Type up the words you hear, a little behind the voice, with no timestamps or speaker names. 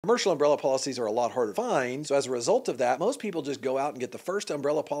Commercial umbrella policies are a lot harder to find, so as a result of that, most people just go out and get the first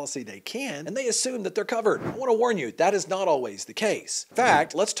umbrella policy they can, and they assume that they're covered. I want to warn you, that is not always the case. In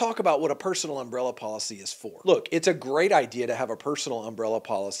fact, let's talk about what a personal umbrella policy is for. Look, it's a great idea to have a personal umbrella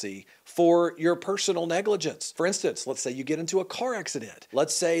policy for your personal negligence. For instance, let's say you get into a car accident.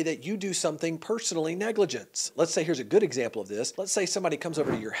 Let's say that you do something personally negligent. Let's say, here's a good example of this. Let's say somebody comes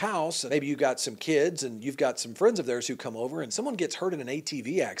over to your house, and maybe you've got some kids and you've got some friends of theirs who come over, and someone gets hurt in an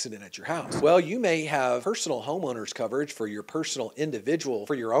ATV accident at your house. Well, you may have personal homeowners coverage for your personal individual,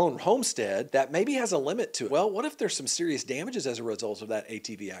 for your own homestead that maybe has a limit to it. Well, what if there's some serious damages as a result of that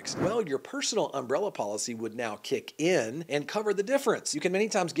ATV accident? Well, your personal umbrella policy would now kick in and cover the difference. You can many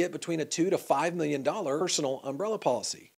times get between a $2 to $5 million personal umbrella policy.